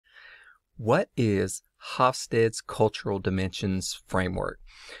What is Hofstede's cultural dimensions framework?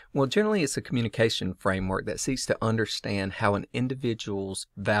 Well, generally it's a communication framework that seeks to understand how an individual's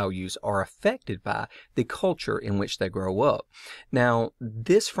values are affected by the culture in which they grow up. Now,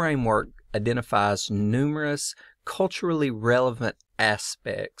 this framework identifies numerous culturally relevant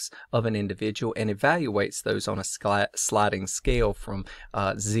aspects of an individual and evaluates those on a sliding scale from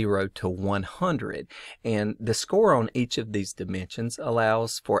 0 to 100. And the score on each of these dimensions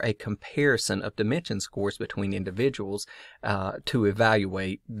allows for a comparison of dimension scores between individuals to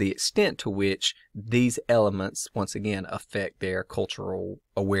evaluate the extent to which these elements, once again, affect their cultural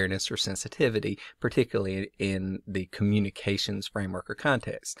awareness or sensitivity, particularly in the communications framework or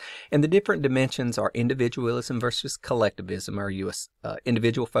context. And the different dimensions are individualism versus collectivism. Are you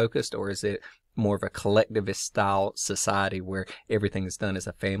individual focused, or is it more of a collectivist style society where everything is done as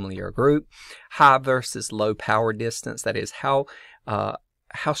a family or a group? High versus low power distance, that is how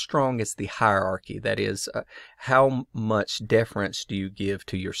strong is the hierarchy? That is, how much deference do you give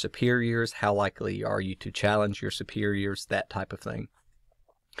to your superiors? How likely are you to challenge your superiors? That type of thing.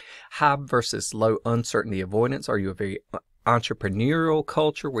 High versus low uncertainty avoidance. Are you a very entrepreneurial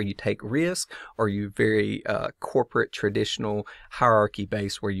culture where you take risks, or are you very corporate, traditional, hierarchy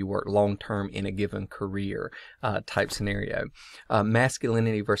based where you work long term in a given career type scenario?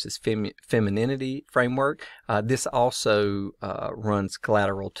 Masculinity versus femininity framework. This also runs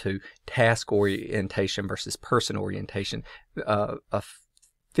collateral to task orientation versus person orientation. A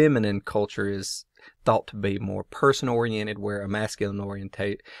feminine culture is thought to be more person oriented, where a masculine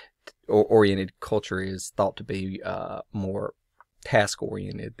oriented culture is thought to be more task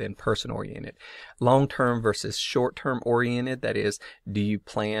oriented than person oriented. Long term versus short term oriented, that is, do you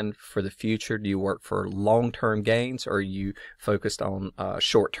plan for the future? Do you work for long term gains, or are you focused on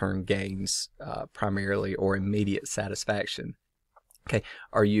short term gains primarily, or immediate satisfaction? Okay,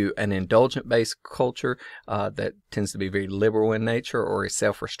 are you an indulgent-based culture that tends to be very liberal in nature, or a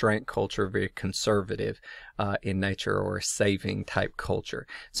self-restraint culture, very conservative in nature, or a saving type culture?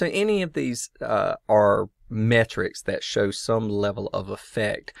 So any of these are metrics that show some level of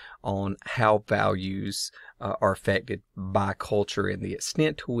effect on how values are affected by culture, and the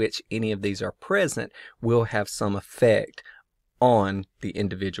extent to which any of these are present will have some effect on the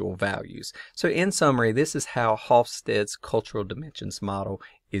individual values. So in summary, this is how Hofstede's cultural dimensions model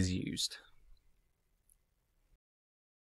is used.